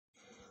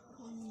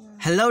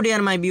Hello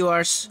dear my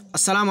viewers,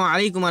 Assalamu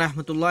alaikum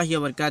warahmatullahi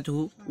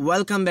wabarakatuh.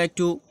 Welcome back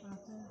to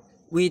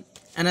with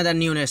another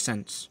new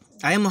lessons.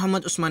 I am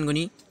Muhammad Usman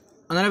Guni.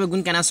 Onara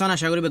begun kana son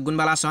asha gori begun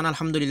bala son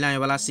alhamdulillah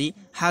bala si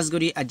has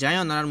gori ajay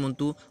onarar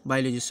muntu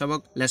biology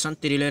sabak lesson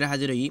 3 lere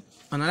hajir hoyi.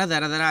 Onara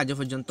dara ajo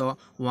porjonto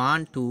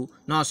 1 2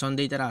 no son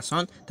dei tara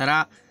son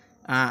tara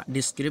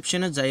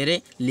description e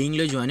jaire link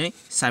lo joine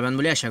saiban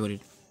bole asha gori.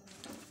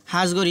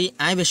 Has gori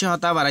ai beshi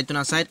hota baraito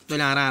na site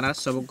tole ara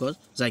sabak go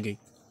jai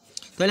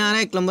तोले आरा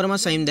एक number में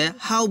साइम दे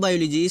how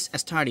biology is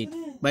studied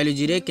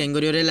biology रे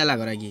कैंगरी रे ला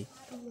लागरा गे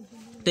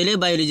तोले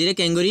biology रे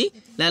कैंगरी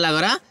ला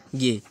लागरा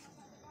गे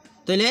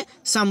तोले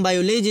सम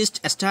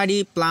biologist study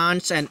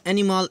plants and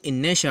animal in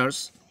nature's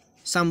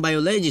some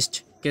biologist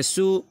के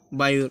सु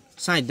bio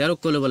side दारो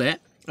कोले बोले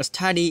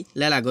स्टडी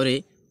ला लागरे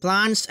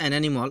प्लांट्स एंड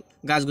एनिमल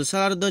गाछ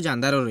गुसार दो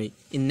जानदारो रे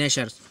इन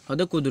नेचर्स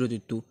ओदे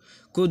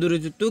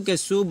कुदरतितु के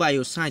सु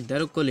बायो साइड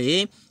दारो कोले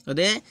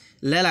ओदे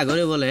ला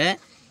लागरे बोले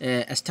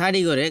study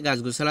gore gach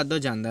gusala do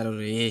jandar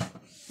re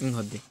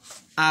hodde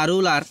a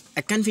ruler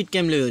ekan fit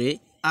kem loyore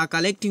a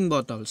collecting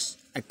bottles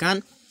ekan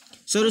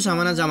soru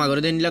samana jama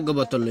gore den laggo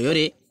bottle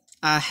loyore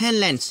a hand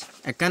lens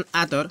ekan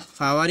ator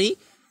fawari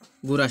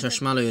gura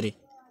chashma loyore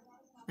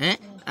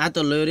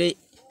ator loyore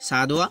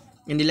sadwa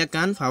indila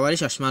kan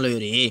fawari chashma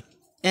loyore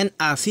and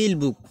a field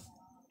book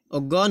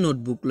oggo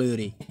notebook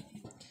loyore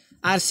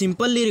are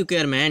simply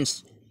requirements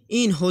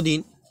in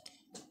hodin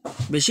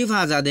beshi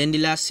faza den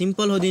dila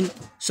simple hodin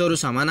soru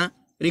samana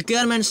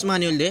requirements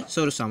manual de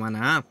soru samana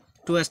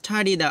to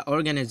study the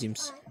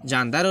organisms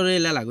jandaro re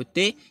la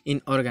lagutte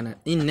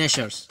in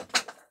natures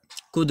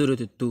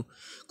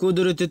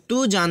kudurutu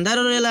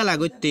jandaro re la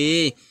lagutte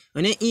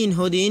one in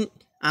hodin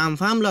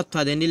amfam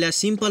lotha den dila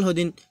simple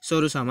hodin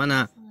soru samana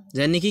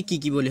janni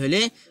ki boli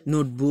hole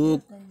notebook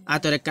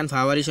ator ekkan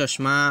fawari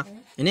chashma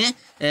ene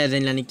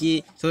den lani ki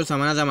soru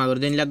samana jama gor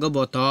den laggo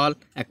bottle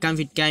ekkan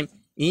fit time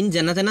in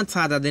janathanat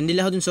father den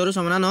dile hodin soru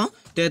samana no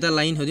to eta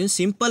line hodin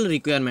simple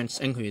requirements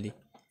eng hoyedi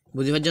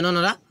buji bajjano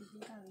nara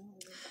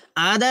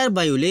other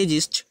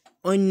biologist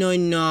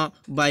onno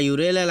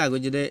biorela lago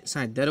jede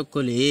saidar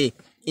kole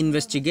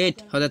investigate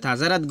hoda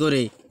tazarat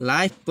gore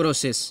life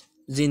process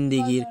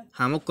zindagir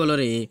hamok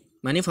kolore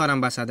mani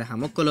forum basade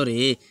hamok kolore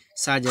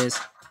suggest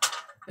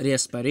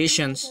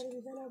respirations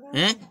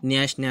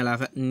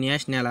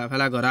national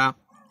fala gora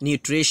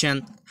nutrition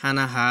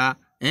hanaha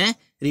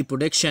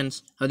reproductions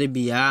hode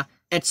biya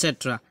etc.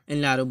 en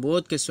laro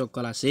bod ke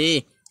sokala se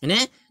ne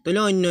tole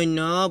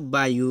onno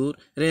bayur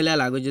rela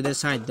lago jede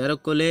saidar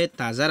kole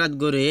tazarat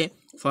gore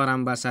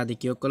forum basa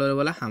dikiyo kolore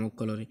bola hamok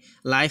kolore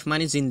life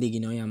mani zindagi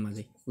noy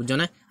amaje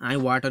bujjona ai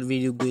water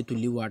video go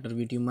tuli water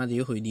video ma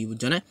diyo hoidi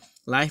bujjona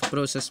life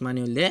process mani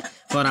holle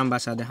forum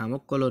basa de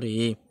hamok kolore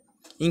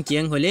in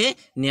kieng hole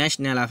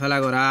national afala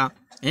gora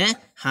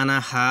hana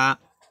ha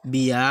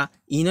biya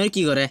inor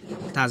ki gore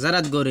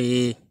tazarat gore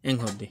eng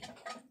hodde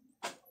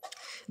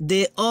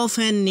they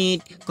often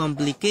need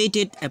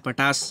complicated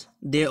apparatus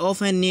they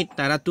often need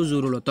taratu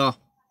zuruloto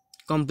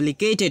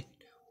complicated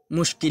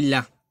mushkilla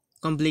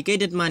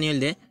complicated manual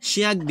de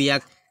shiak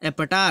biak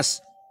apparatus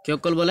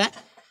kyokol bole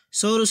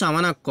soru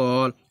samana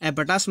kol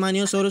apparatus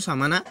manual soru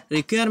samana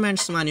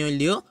requirements manual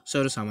dio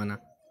soru samana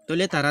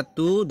tole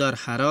taratu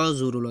darharo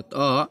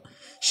zuruloto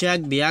shiak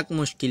biak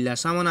mushkilla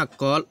samana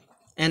kol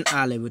an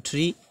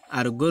laboratory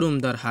ar gorum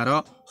darharo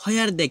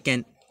where they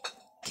can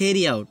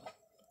carry out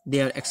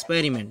their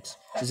experiments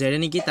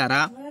zereni ki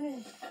tara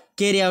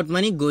carry out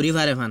mani gori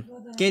vare fan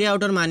carry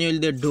out or manual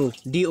de do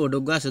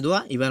dogga sedwa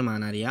ibar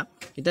manaria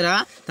itara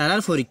tarar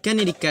porikka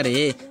nirikkare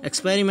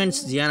experiments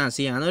jiana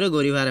si anore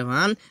gori vare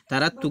fan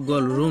tara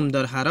tugol room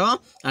dor haro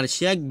ar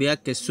shiak biak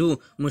kesu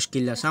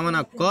mushkilla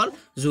samana kol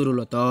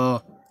zuruloto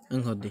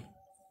enghoddi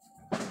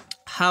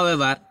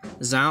however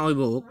za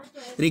oibo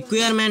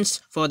requirements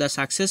for the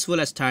successful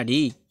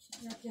study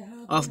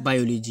of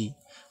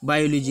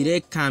biology re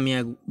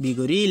kamyabi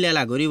gori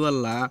lela gori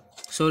bolla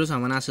soru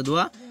samana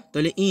sedwa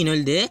tole in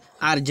holde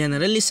are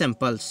generally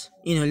samples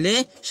in holde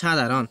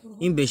sadharon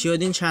in beshi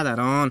odin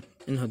sadharon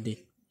in hodde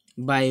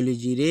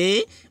biology re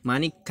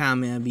mani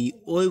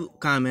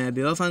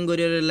kamyabi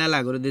ofangori lela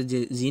gori de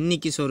jinni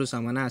ki soru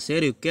samana ase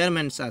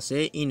requirements ase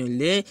in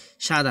holde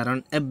sadharon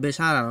ebbe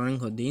sadharon in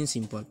hodde in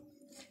simple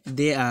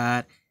they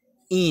are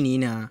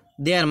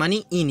mani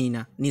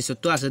inina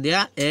nisotto ase dia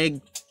 1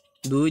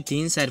 2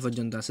 3 4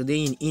 porjonto ase de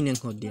in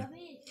hodde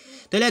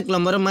tole ek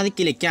number madi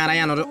kile kyara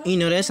yanoro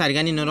inore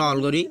sargan inoro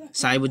algori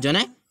sai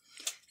bujone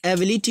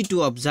ability to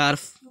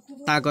observe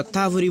ta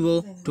kotha furibo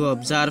to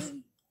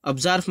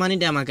observe mani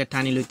damake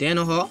thani lute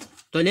no ho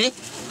tole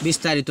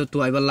bistarito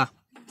tuai bolla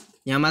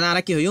yamada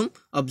ara ki hoyum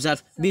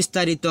observe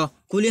bistarito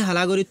kuli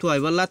halagori tuai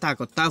bolla ta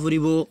kotha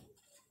furibo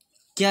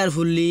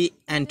carefully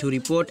and to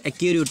report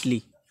accurately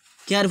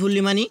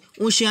carefully mani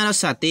ushiano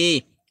sate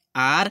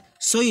ar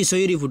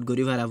soi report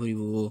gori vara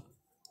furibo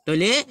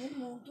tole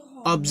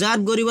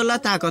observe gori bolla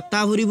ta kotha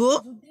furibo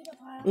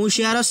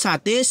ushiaro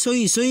sate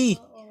soi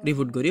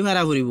report gori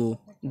vara furibo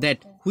that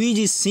which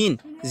is seen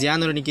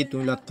জিয়ানৰ নেকি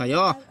তুই লথায়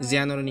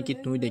জিয়ানৰ নেকি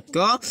তুই দেখ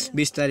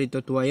বিস্তাৰিত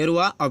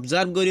তুয়াৰওয়া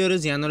observe কৰিয়ৰ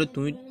জিয়ানৰ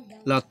তুই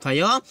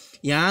লথায়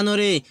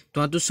ইয়ানরে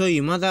তো সই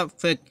মাদা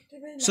ফেক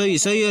সই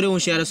সইয়রে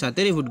হুঁশিয়ার সাথে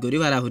রিপুট করি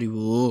ভাড়া ফুরিব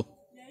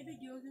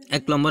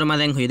 1 নম্বর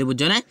মাঝে হয়ে দে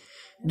বুঝছো না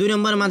 2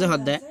 নম্বর মাঝে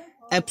হদ্দে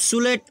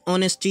absolute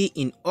honesty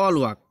in all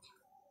work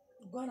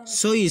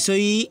সই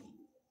সই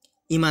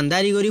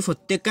ইমানদারি করি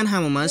প্রত্যেকখান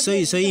হামমা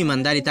সই সই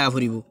ইমানদারি তা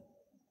ফুরিব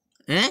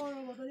হ্যাঁ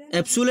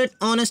absolute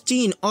honesty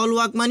in all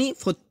work মানে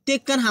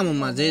প্রত্যেকখান হামম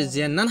মাঝে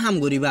যেনান হাম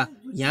করিবা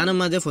ইয়ানোর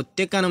মাঝে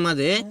প্রত্যেকখান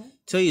মাঝে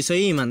সই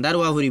সই ইমানদার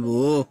ওয়া ফুরিব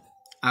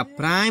আ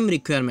প্রাইম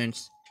রিকোয়ারমেন্টস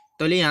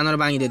তলি ইয়ানোর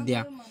বাঙি দে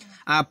দিয়া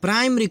আ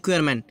প্রাইম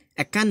রিকোয়ারমেন্ট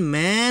একান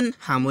ম্যান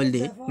হামল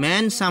দে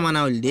ম্যান সামানা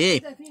হল দে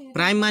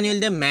প্রাইম মানে হল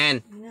দে ম্যান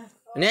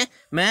মানে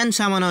man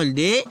সামানা hall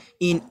they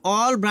in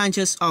all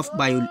branches of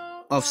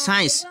of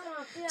science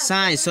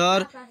সায়েন্সর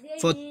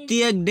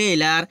প্রত্যেক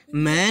ডেলার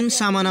ম্যান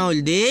সামানা হল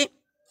দে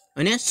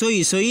মানে সই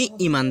সই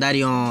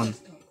ইমানদারি অন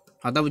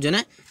কথা বুঝো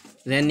না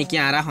যেন নাকি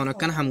আরা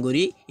হনকান হাম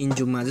করি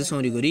ইনজুম মাঝে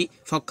সরি করি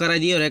ফক্কারা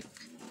দিয়ে ওরে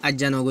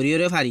আজ্জা নগরী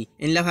ওরে ফারি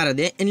এনলা ফারা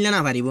দে এনলা না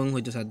ফারিব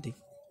হয়তো সাথে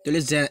তাহলে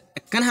যে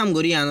একখান হাম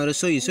করি আনরে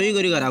সই সই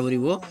করি করা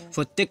ফুরিব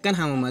প্রত্যেকখান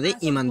হামের মাঝে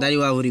ইমানদারি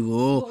হওয়া ফুরিব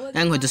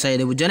এং হয়তো চাই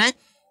দে বুঝো না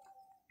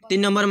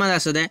 3 নম্বর মাঝে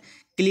আছে দে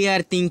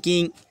ক্লিয়ার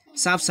থিঙ্কিং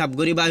সাফ সাফ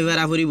করি বাহি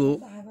ভাড়া ফুরিব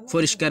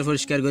পরিষ্কার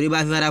পরিষ্কার করি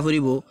বাহি ভাড়া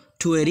ফুরিব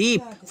টু এ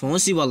রিপ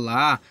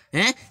পসিবল্লা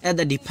হ্যাঁ এট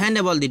দ্য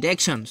ডিপেন্ডেবল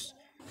ডিটেকশনস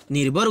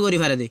নির্ভর করি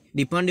ফারে দে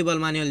ডিপেন্ডেবল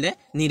মানে হল দে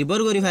নির্ভর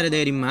করি ফারে দে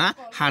রিমা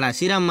হাড়া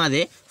সিরাম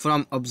মাঝে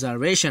ফ্রম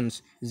অবজারভেশনস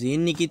জিন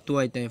নিকি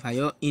তুয়াইতে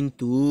ফাইও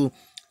ইনটু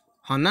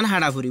হন্নান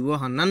হাড়া ফুরিব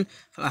হন্নান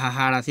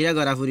হাড়া সিরা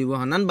করা ফুরিব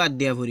হন্নান বাদ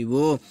দিয়া ফুরিব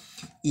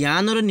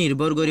ইয়ানোর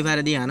নির্ভর করি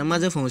ফারে দি ইয়ানোর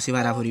মাঝে ফৌসি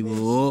ভাড়া ফুরিব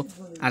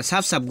আর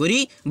সাফ সাফ করি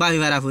বাহি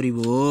ভাড়া ফুরিব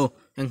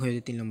এং হয়ে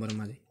 3 নম্বর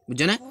মাঝে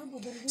বুঝছো না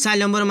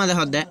 4 নম্বর মাঝে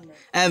হদ দে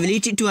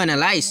এবিলিটি টু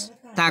অ্যানালাইজ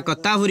তা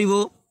কথা ফুরিব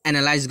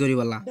অ্যানালাইজ করি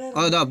বলা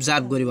অদ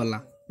অবজার্ভ করি বলা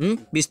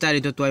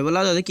বিস্তারিত তুই বলা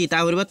যদি কি তা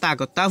ফুরিব তা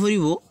কথা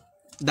ফুরিব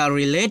the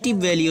relative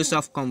values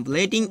of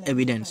completing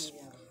evidence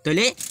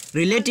তাহলে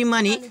রিলেটিভ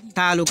মানে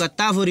তালুকাত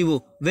তা ফুরিব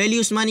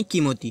ভ্যালুস মানে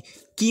কিমতি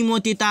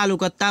কিমতি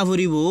তালুকাত তা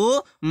ফুরিব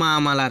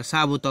মামালার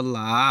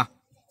সাবুতল্লাহ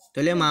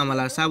তাহলে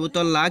মামালার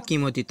সাবুতল্লাহ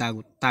কিমতি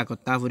তাকত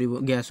তা ফুরিব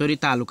সরি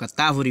তালুকাত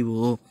তা ফুরিব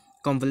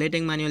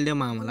কমপ্লিটিং মানে হল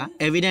মামলা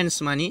এভিডেন্স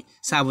মানে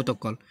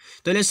সাবুতক্কল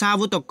তাহলে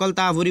সাবুতক্কল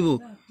তা ফুরিব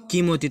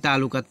কিমতি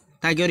তালুকাত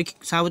তাকে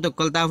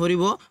সাবুতক্কল তা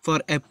ফুরিব ফর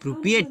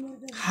অ্যাপ্রোপ্রিয়েট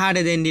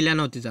হাড়ে দেন দিলা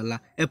নতিজাল্লা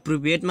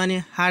অ্যাপ্রোপ্রিয়েট মানে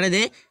হাড়ে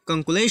দে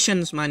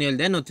কনক্লুশনস মানে হল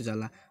দে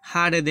নতিজাল্লা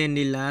হাড়ে দেন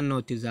দিলা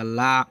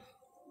নতিজাল্লা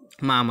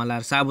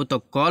মামলার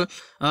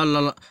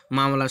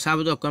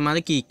সাবুতক্কল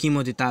মানে কি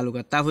কিমতি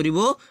তালুকাত তা ফুরিব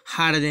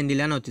হাড়ে দেন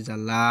দিলা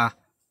নতিজাল্লা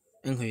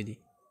এং হয়ে দি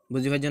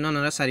বুঝি পাইছ না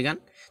ওনারা সারিগান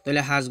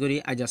তাহলে হাজ করি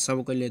আজ সব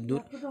করলে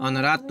দূর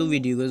ওনারা তো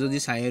ভিডিও যদি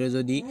সাইরে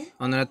যদি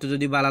ওনারা তো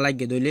যদি ভালো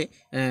লাগে দইলে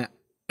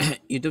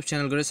ইউটিউব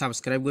চ্যানেল করে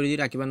সাবস্ক্রাইব করে দি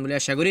রাখিবান বলে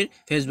আশা করি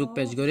ফেসবুক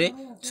পেজ করে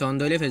সন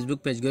দইলে ফেসবুক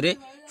পেজ করে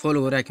ফলো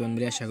করে রাখিবান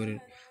বলে আশা করি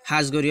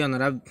হাজ করি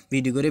ওনারা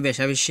ভিডিও করে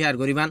বেশা বেশি শেয়ার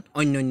করিবান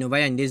অন্য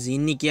ভাই আইন্দে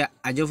জিন নিকি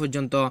আজও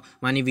পর্যন্ত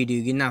মানে ভিডিও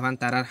গিন না পান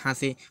তারার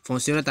হাসে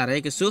ফোনসিরে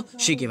তারাই কিছু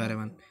শিখে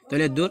পারেবান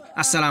তাহলে দূর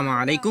আসসালামু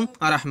আলাইকুম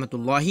ওয়া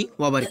রাহমাতুল্লাহি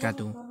ওয়া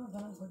বারাকাতুহু।